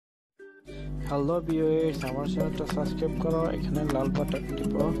Hello viewers, আমার চ্যানেলটা subscribe করো, এখানে লাল বাটন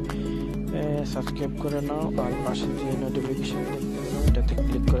টিপো, সাবস্ক্রাইব করে নাও আর পাশে যে নোটিফিকেশন দেখতেছো এটাতে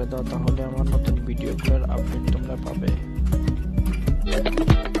ক্লিক করে দাও, তাহলে আমার নতুন ভিডিওগুলোর আপডেট তোমরা পাবে।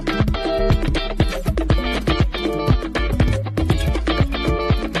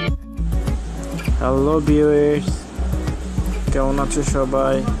 হ্যালো ভিউয়ার্স, কেমন আছো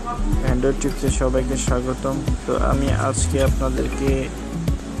সবাই? অ্যান্ড্রয়েড টিপসে সবাইকে স্বাগতম। তো আমি আজকে আপনাদেরকে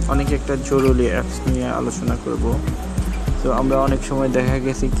অনেক একটা জরুরি অ্যাপস নিয়ে আলোচনা করব। তো আমরা অনেক সময় দেখা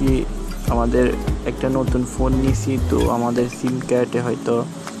গেছে কি আমাদের একটা নতুন ফোন নিছি, তো আমাদের সিম কার্ডে হয়তো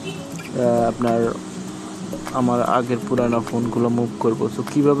আমার আগের পুরানো ফোনগুলো মুভ করব। তো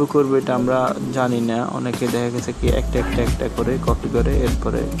কীভাবে করবো এটা আমরা জানি না। অনেকে দেখা গেছে কি একটা করে কপি করে,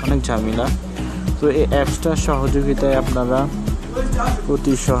 এরপরে অনেক ঝামেলা। তো এই অ্যাপসটার সহযোগিতায় আপনারা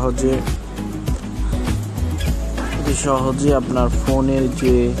অতি সহজে আপনার ফোনের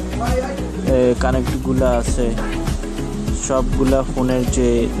যে কানেক্টগুলো আছে সবগুলা, ফোনের যে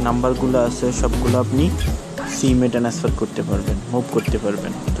নাম্বারগুলো আছে সবগুলো আপনি সিমে ট্রান্সফার করতে পারবেন, মুভ করতে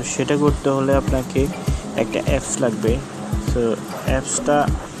পারবেন। তো সেটা করতে হলে আপনাকে একটা অ্যাপস লাগবে। তো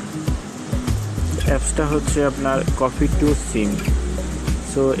অ্যাপসটা হচ্ছে আপনার card.YouTube।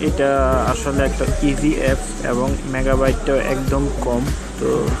 সো এটা আসলে একটা ইজি অ্যাপস এবং মেগাবাইটটাও একদম কম। তো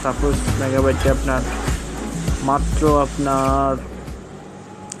সাপোজ মেগাবাইটটা আপনার মাত্র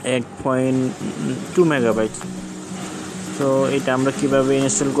 1.2 মেগাবাইট। তো এটা আমরা কিভাবে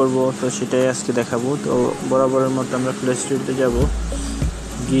ইনস্টল করব তো সেটাই আজকে দেখাবো। তো বরাবরের মতো আমরা প্লে স্টোরে যাব,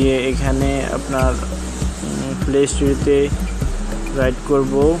 গিয়ে এখানে আপনার প্লে স্টোরে রাইট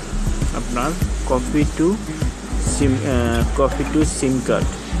করব আপনার card.to SIM কার্ড।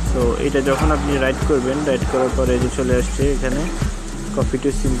 তো এটা যখন আপনি রাইট করবেন, রাইট করার পরে যে চলে আসছে এখানে card.to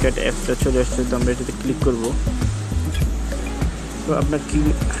SIM কার্ড অ্যাপসটা চলে আসছে। তো আমরা এটাতে ক্লিক করব। তো আপনার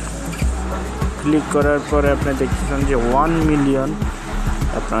ক্লিক করার পরে আপনি দেখতেছেন যে 1 মিলিয়ন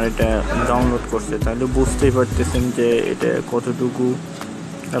আপনার এটা ডাউনলোড করছে। তাহলে বুঝতেই পারতেছেন যে এটা কতটুকু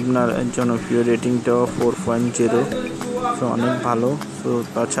আপনার জনপ্রিয়। রেটিংটাও 4.0, তো অনেক ভালো। তো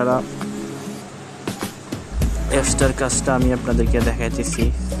তাছাড়া অ্যাপসটার কাজটা আমি আপনাদেরকে দেখাইতেছি।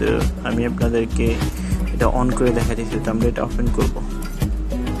 তো আমি আপনাদেরকে এটা অন করে দেখাইতেছি। তো আমরা এটা ওপেন করব।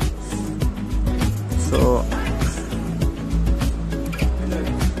 সো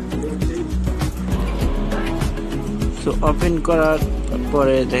ওপেন করার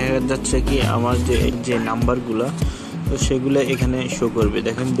পরে দেখা যাচ্ছে কি আমার যে নাম্বারগুলো, তো সেগুলো এখানে শো করবে।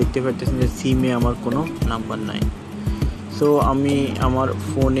 দেখতে পাচ্ছেন যে সিমে আমার কোনো নাম্বার নাই। সো আমি আমার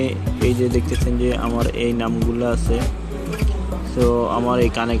ফোনে এই যে দেখতেছেন যে আমার এই নামগুলো আছে। সো আমার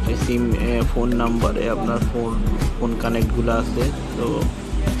এই কানেক্টেড সিম ফোন নাম্বারে আপনার ফোন কানেক্টগুলো আছে।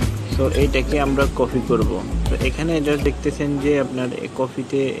 তো এইটাকে আমরা কপি করব। তো এখানে যা দেখতেছেন যে আপনার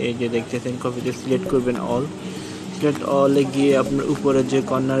কপিতে এই যে দেখতেছেন কপিতে সিলেক্ট করবেন অলে গিয়ে আপনার উপরে যে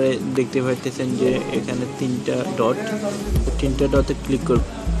কর্নারে দেখতে পাইতেছেন যে এখানে 3টা ডটে ক্লিক করব।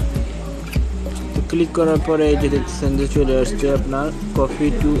 তো ক্লিক করার পরে এই যে দেখতেছেন যে চলে আসছে আপনার copy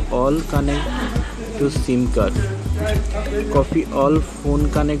to all connect to SIM card, copy all phone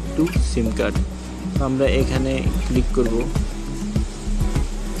connect to SIM card. আমরা এখানে ক্লিক করব।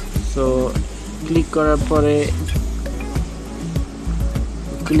 সো ক্লিক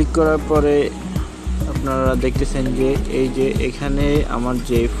করার পরে আপনারা দেখতেছেন যে এই যে এখানে আমার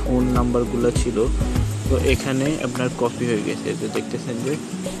যে ফোন নাম্বারগুলো ছিল, তো এখানে আপনার কপি হয়ে গেছে। তো দেখতেছেন যে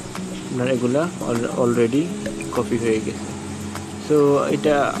আপনার এগুলা অলরেডি কপি হয়ে গেছে। তো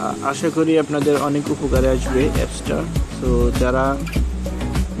এটা আশা করি আপনাদের অনেক উপকারে আসবে অ্যাপসটা। তো যারা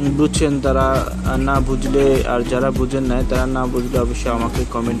বুঝছেন তারা না বুঝলে, আর যারা বুঝেন না তারা না বুঝলে অবশ্যই আমাকে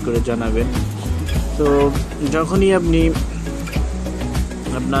কমেন্ট করে জানাবেন। তো যখনই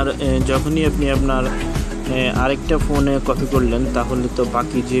আপনি আপনার আরেকটা ফোনে কপি করলেন, তাহলে তো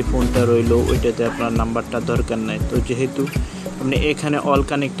বাকি যে ফোনটা রইলো ওইটাতে আপনার নাম্বারটা দরকার নাই। তো যেহেতু আপনি এখানে অল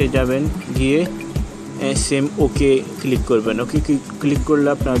কানেক্টে যাবেন, গিয়ে সেম ওকে ক্লিক করবেন। ওকে ক্লিক করলে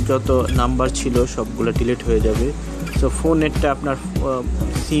আপনার যত নাম্বার ছিল সবগুলো ডিলিট হয়ে যাবে। তো ফোনেরটা আপনার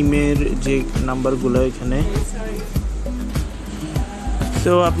সিমের যে নাম্বারগুলো এখানে।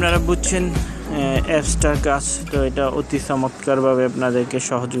 তো আপনারা বুঝছেন অ্যাপসটার কাজ। তো এটা অতি চমৎকারভাবে আপনাদেরকে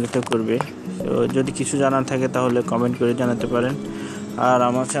সহযোগিতা করবে। তো যদি কিছু জানার থাকে তাহলে কমেন্ট করে জানাতে পারেন। আর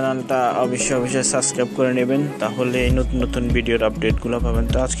আমার চ্যানেলটা অবশ্যই সাবস্ক্রাইব করে নেবেন, তাহলে এই নতুন ভিডিওর আপডেটগুলো পাবেন।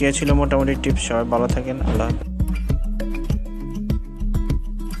 তো আজকে ছিল মোটামুটি টিপস। সবাই ভালো থাকেন। আল্লাহ হাফেজ।